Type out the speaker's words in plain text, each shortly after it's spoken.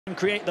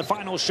Create the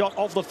final shot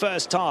of the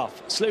first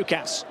half.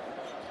 Slukas.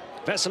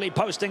 Vesely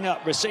posting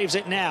up, receives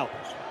it now.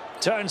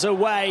 Turns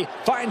away,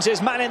 finds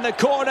his man in the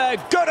corner.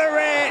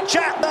 Guduric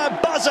at the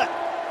buzzer.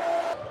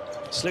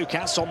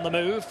 Slukas on the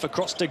move,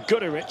 across to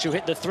Guduric, who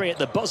hit the 3 at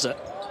the buzzer.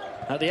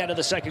 At the end of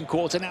the second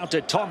quarter, now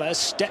to Thomas.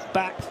 Step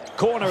back,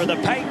 corner of the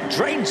paint,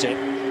 drains it.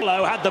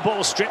 Low had the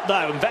ball stripped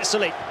though, and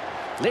Vesely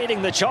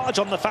leading the charge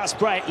on the fast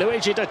break.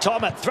 Luigi de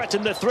Tomat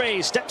threatened the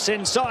 3, steps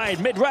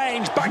inside,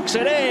 mid-range, banks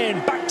it in.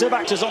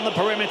 Back-to-backers on the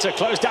perimeter,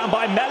 closed down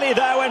by Melli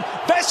though, and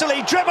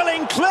Vesely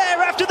dribbling clear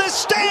after the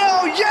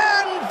steal.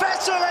 Jan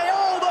Vesely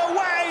all the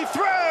way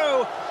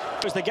through.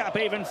 There's the gap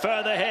even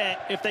further here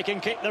if they can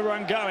keep the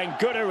run going.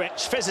 Guduric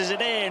fizzes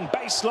it in,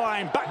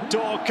 baseline,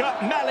 backdoor cut.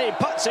 Melli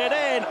puts it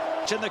in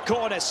the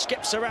corner,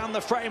 skips around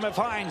the frame of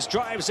Hines,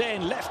 drives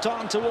in, left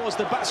arm towards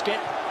the basket.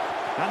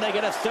 And they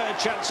get a third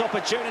chance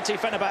opportunity,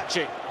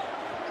 Fenerbahce.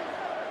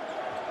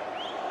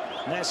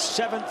 Their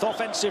 7th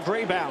offensive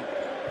rebound.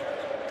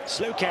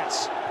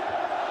 Slukas.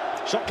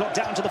 Shot clock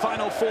down to the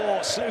final 4.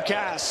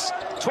 Slukas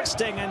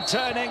twisting and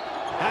turning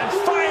and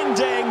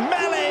finding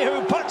Melli,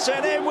 who puts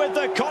it in with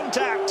the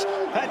contact.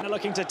 And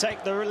looking to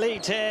take the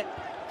lead here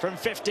from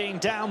 15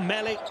 down.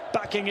 Melli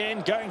backing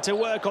in, going to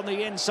work on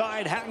the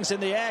inside. Hangs in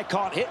the air,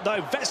 can't hit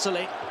though.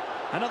 Vesely.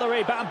 Another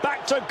rebound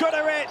back to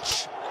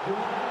Guduric.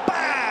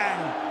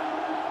 Bang!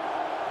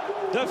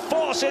 The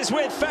force is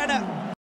with Fener.